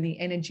you and the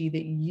energy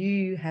that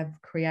you have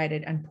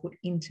created and put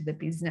into the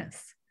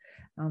business.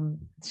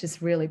 It's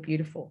just really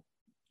beautiful.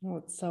 Oh,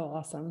 it's so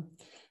awesome.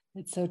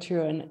 It's so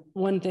true. And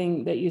one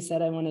thing that you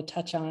said I want to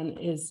touch on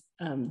is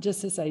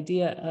just this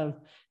idea of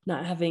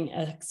not having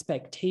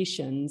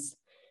expectations.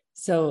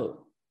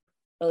 So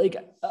like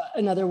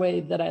another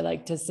way that I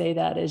like to say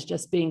that is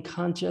just being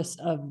conscious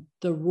of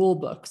the rule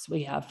books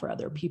we have for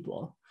other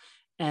people.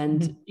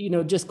 And, you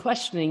know, just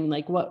questioning,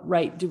 like, what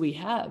right do we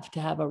have to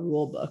have a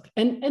rule book,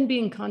 and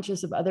being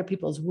conscious of other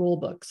people's rule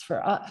books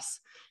for us,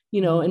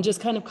 you know, and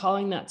just kind of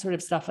calling that sort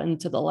of stuff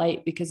into the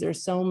light, because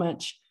there's so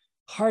much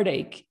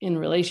heartache in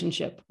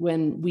relationship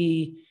when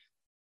we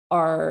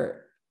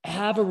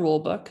have a rule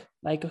book,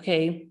 like,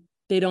 okay,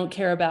 they don't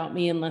care about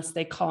me unless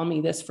they call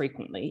me this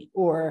frequently,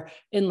 or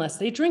unless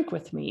they drink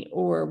with me,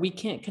 or we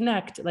can't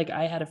connect. Like,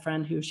 I had a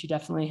friend who, she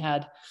definitely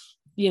had,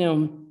 you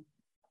know,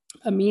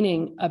 a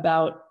meaning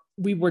about,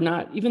 we were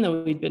not, even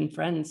though we'd been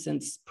friends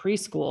since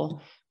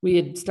preschool, we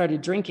had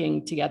started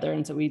drinking together.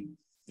 And so we,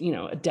 you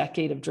know, a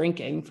decade of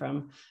drinking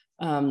from,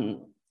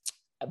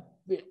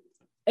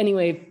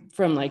 anyway,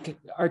 from like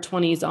our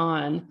 20s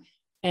on.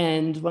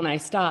 And when I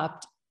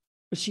stopped,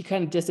 she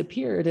kind of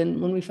disappeared.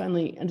 And when we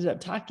finally ended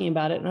up talking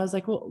about it, and I was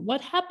like, well,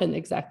 what happened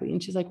exactly?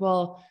 And she's like,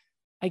 well,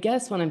 I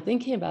guess when I'm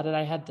thinking about it,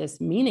 I had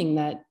this meaning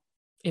that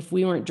if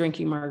we weren't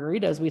drinking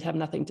margaritas, we'd have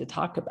nothing to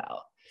talk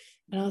about.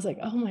 And I was like,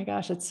 oh my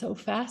gosh, it's so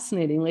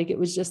fascinating. Like, it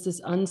was just this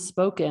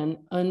unspoken,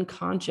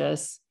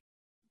 unconscious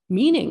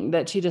meaning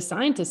that she'd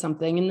assigned to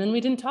something. And then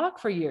we didn't talk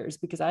for years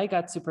because I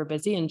got super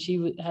busy and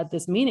she had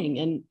this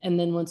meaning. And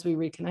then once we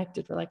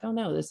reconnected, we're like, oh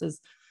no, this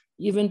is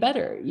even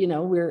better. You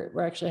know,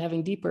 we're actually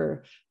having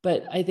deeper.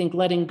 But I think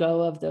letting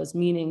go of those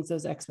meanings,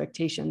 those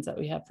expectations that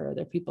we have for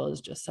other people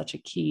is just such a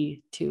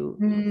key to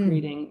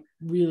creating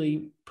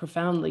really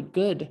profoundly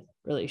good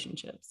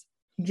relationships.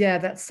 Yeah,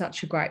 that's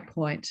such a great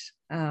point.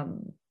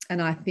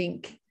 And I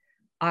think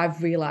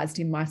I've realized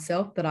in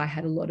myself that I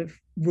had a lot of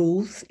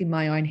rules in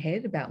my own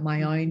head about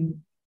my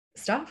own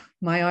stuff,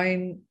 my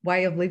own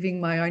way of living,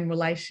 my own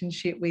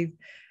relationship with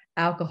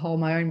alcohol,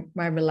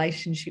 my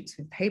relationships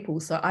with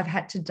people. So I've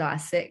had to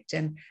dissect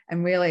and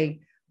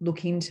really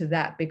look into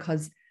that,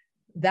 because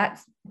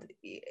those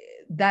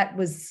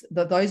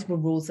were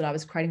rules that I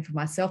was creating for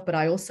myself, but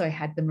I also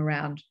had them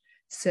around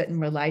certain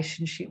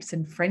relationships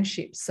and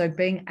friendships. So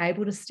being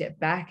able to step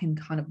back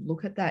and kind of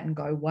look at that and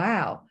go,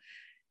 wow,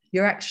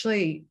 you're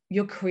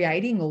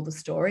creating all the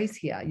stories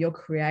here. You're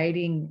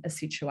creating a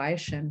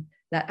situation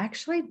that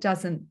actually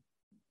doesn't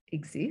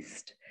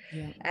exist.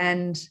 Yeah.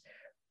 And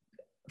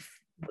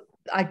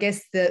I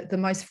guess the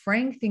most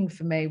freeing thing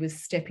for me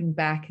was stepping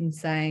back and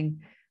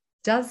saying,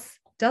 do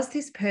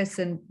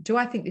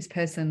I think this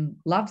person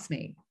loves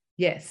me?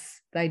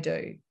 Yes, they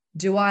do.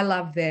 Do I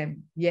love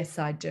them? Yes,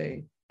 I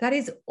do. That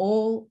is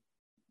all.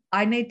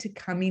 I need to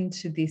come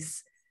into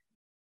this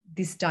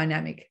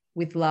dynamic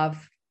with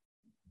love,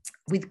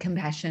 with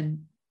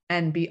compassion,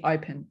 and be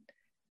open.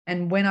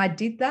 And when I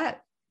did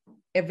that,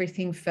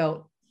 everything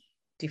felt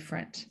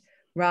different,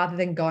 rather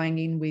than going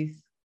in with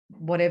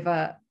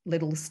whatever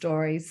little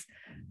stories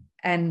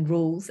and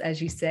rules,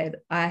 as you said,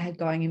 I had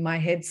going in my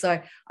head.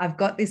 So I've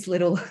got this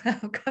little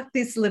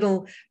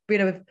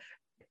bit of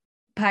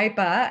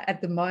paper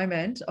at the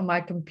moment on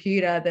my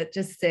computer that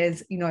just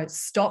says, you know,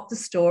 stop the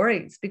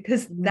stories,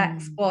 because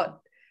that's what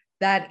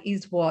that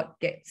is what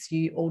gets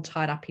you all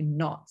tied up in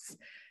knots.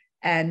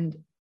 And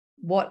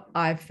what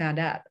I've found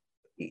out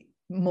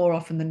more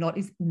often than not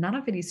is none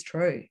of it is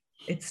true.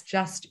 It's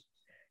just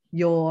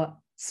your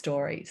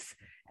stories.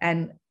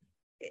 And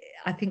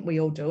I think we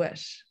all do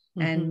it.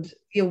 Mm-hmm. And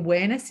the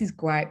awareness is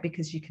great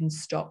because you can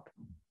stop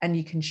and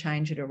you can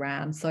change it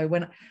around. So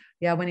when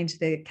I went into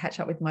the catch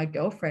up with my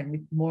girlfriend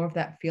with more of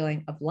that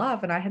feeling of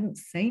love, and I hadn't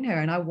seen her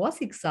and I was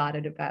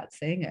excited about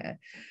seeing her.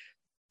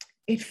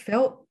 It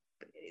still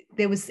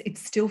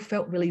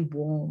felt really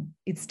warm.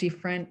 It's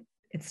different.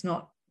 It's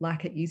not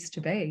like it used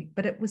to be,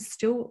 but it was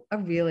still I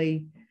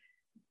really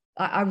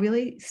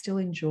still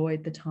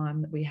enjoyed the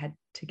time that we had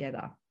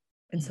together.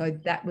 And so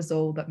that was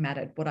all that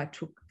mattered, what I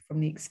took from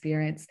the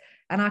experience.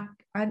 And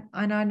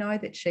I know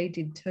that she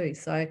did too.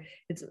 So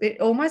it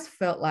almost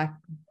felt like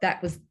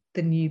that was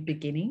the new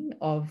beginning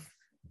of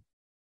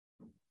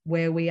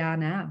where we are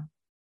now.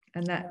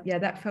 And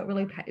that felt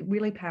really,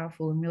 really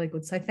powerful and really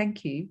good. So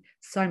thank you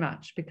so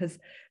much, because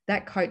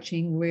that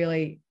coaching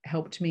really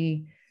helped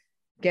me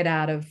get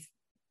out of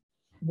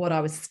what I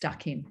was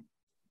stuck in.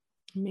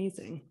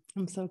 Amazing.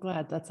 I'm so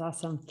glad. That's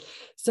awesome.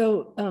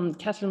 So,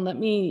 Catherine, let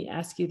me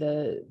ask you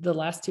the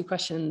last two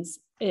questions.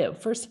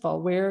 First of all,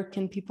 where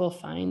can people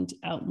find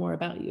out more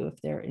about you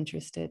if they're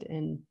interested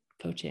in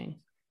coaching?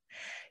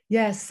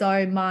 Yeah,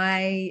 so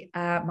my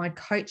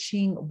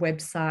coaching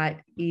website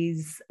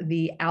is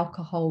the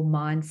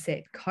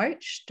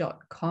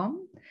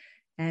alcoholmindsetcoach.com.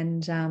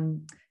 And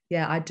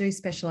I do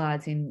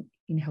specialize in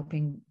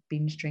helping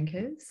binge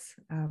drinkers.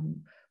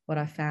 What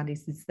I found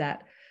is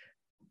that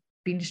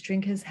binge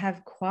drinkers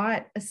have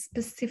quite a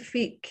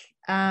specific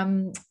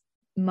mindset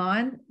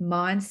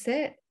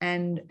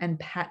and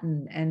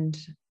pattern, and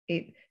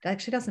it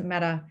actually doesn't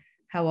matter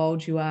how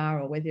old you are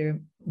or whether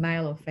you're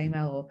male or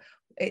female,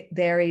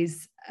 there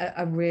is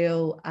a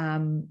real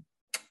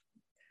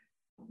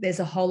there's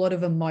a whole lot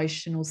of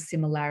emotional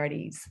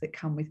similarities that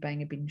come with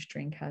being a binge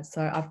drinker.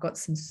 So I've got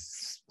some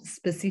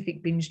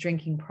specific binge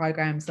drinking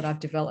programs that I've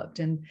developed,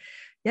 and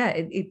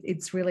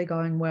it's really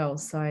going well.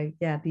 So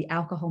the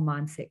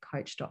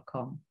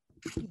alcoholmindsetcoach.com.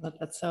 Well,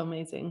 that's so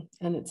amazing.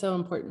 And it's so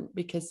important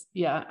because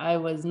I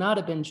was not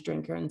a binge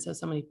drinker. And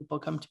so many people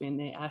come to me and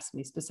they ask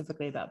me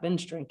specifically about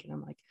binge drinking.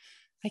 I'm like,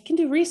 I can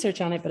do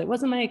research on it, but it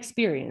wasn't my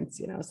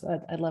experience,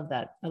 so I love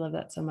that. I love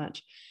that so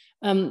much.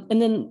 And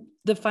then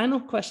the final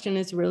question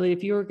is really,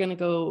 if you were going to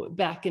go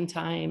back in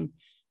time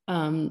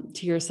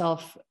to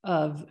yourself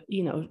of,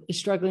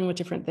 struggling with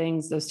different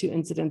things, those two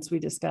incidents we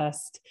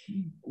discussed,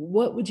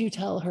 what would you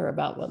tell her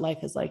about what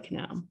life is like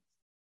now?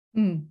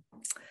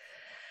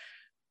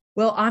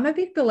 Well, I'm a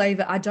big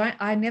believer.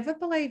 I never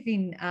believe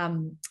in,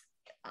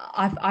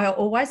 I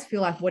always feel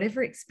like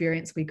whatever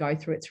experience we go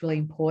through, it's really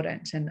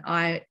important. And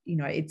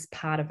it's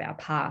part of our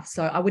path.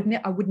 So I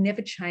would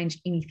never change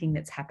anything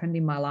that's happened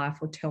in my life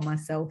or tell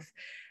myself,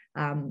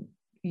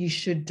 you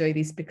should do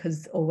this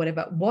because, or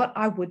whatever. What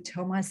I would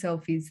tell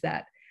myself is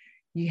that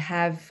you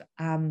have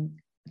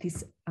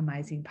this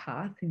amazing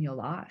path in your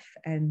life,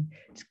 and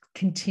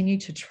continue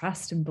to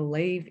trust and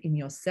believe in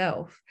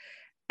yourself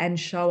and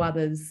show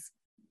others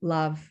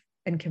love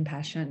and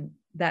compassion.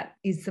 That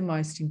is the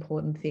most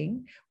important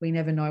thing. We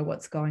never know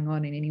what's going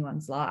on in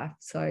anyone's life.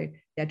 So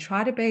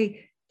try to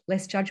be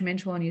less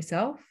judgmental on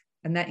yourself,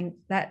 and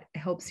that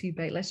helps you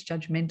be less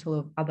judgmental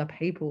of other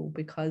people.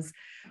 Because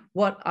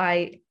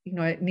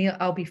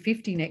I'll be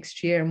 50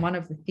 next year, and one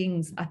of the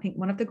things, I think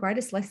one of the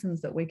greatest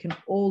lessons that we can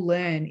all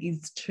learn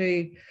is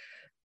to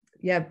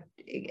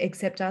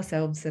accept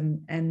ourselves,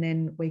 and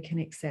then we can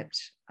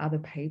accept other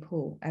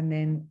people, and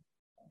then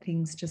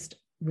things just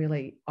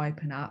really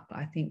open up.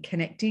 I think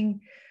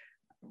connecting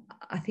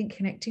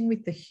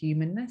with the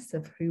humanness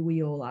of who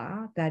we all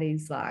are,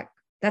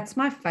 that's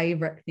my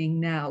favorite thing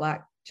now.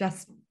 Like,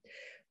 just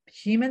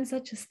humans are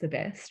just the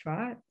best,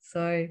 right?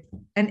 So,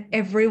 and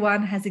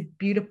everyone has a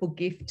beautiful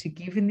gift to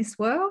give in this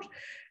world.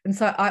 And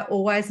so I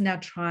always now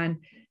try and,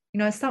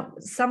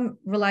 some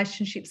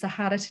relationships are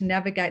harder to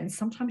navigate, and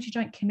sometimes you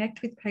don't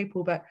connect with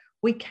people, but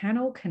we can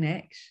all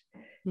connect.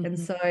 Mm-hmm. And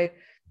so,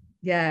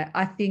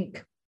 I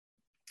think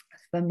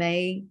for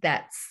me,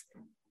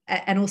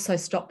 and also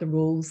stop the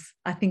rules.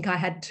 I think I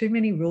had too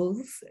many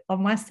rules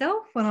on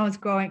myself when I was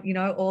growing,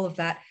 all of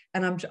that.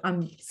 And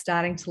I'm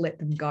starting to let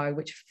them go,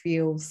 which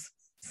feels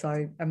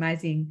so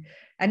amazing.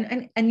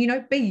 And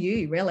be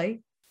you,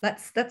 really.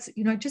 That's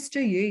just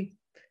do you.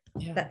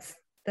 Yeah.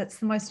 That's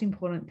the most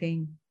important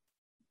thing.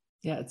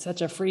 Yeah, it's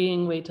such a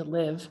freeing way to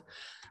live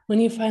when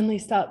you finally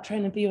stop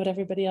trying to be what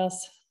everybody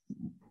else,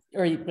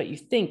 or what you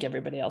think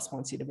everybody else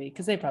wants you to be,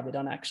 because they probably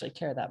don't actually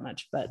care that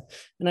much.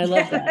 And I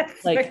love that.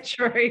 That's like,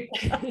 so true.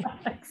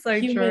 So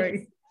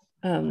humans,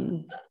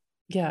 true.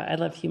 I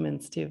love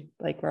humans too.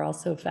 Like, we're all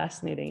so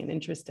fascinating and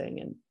interesting.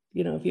 And,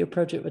 if you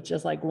approach it with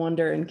just like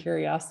wonder and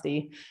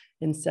curiosity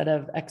instead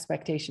of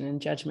expectation and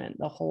judgment,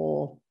 the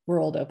whole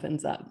world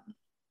opens up.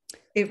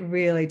 It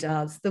really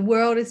does. The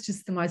world is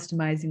just the most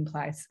amazing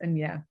place. And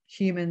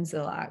humans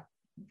are like,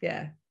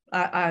 they're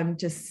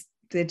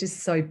just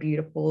so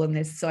beautiful, and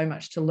there's so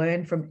much to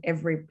learn from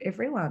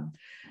everyone.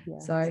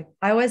 Yes. So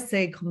I always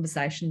see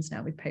conversations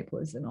now with people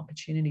as an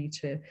opportunity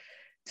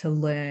to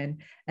learn.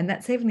 And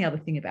that's even the other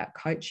thing about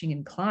coaching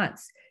and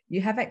clients.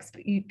 You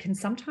can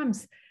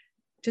sometimes,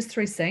 just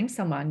through seeing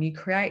someone, you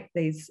create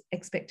these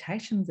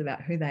expectations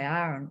about who they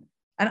are.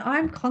 And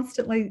I'm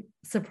constantly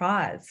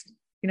surprised.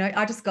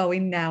 I just go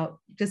in now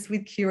just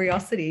with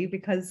curiosity,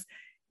 because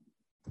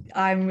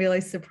I'm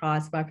really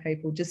surprised by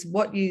people. Just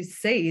what you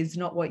see is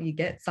not what you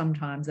get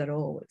sometimes at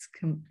all. It's,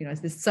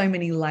 there's so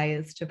many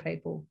layers to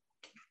people.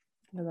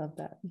 I love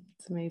that.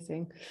 It's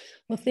amazing.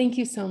 Well, thank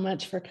you so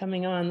much for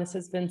coming on. This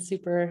has been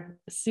super,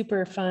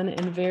 super fun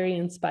and very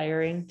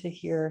inspiring to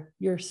hear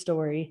your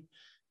story.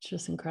 It's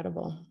just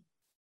incredible.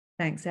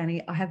 Thanks,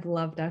 Annie. I have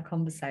loved our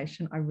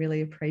conversation. I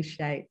really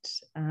appreciate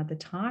the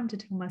time to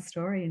tell my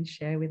story and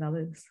share with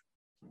others.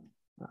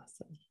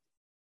 Awesome.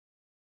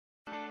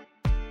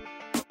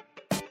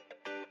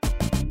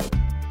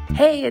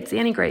 Hey, it's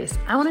Annie Grace.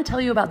 I want to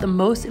tell you about the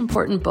most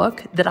important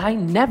book that I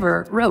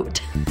never wrote.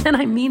 And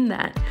I mean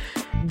that.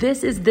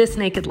 This is This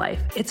Naked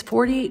Life. It's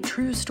 48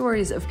 true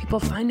stories of people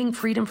finding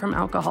freedom from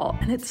alcohol,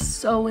 and it's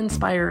so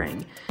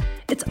inspiring.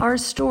 It's our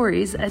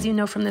stories, as you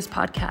know from this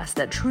podcast,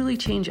 that truly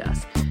change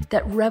us,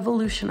 that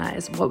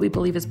revolutionize what we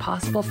believe is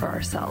possible for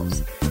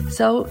ourselves.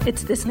 So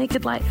it's This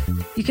Naked Life.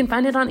 You can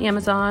find it on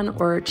Amazon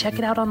or check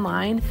it out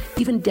online.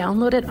 Even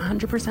download it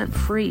 100%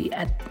 free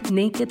at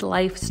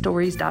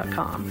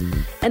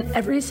nakedlifestories.com. And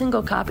every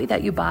single copy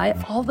that you buy,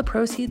 all the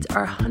proceeds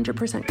are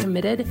 100%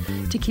 committed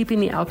to keeping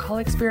the alcohol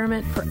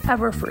experiment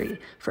forever free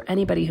for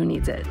anybody who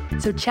needs it.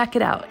 So check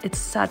it out. It's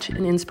such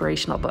an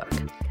inspirational book.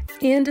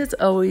 And as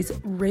always,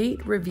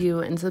 rate, review,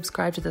 and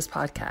subscribe to this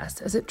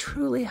podcast, as it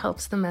truly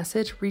helps the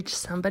message reach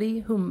somebody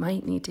who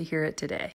might need to hear it today.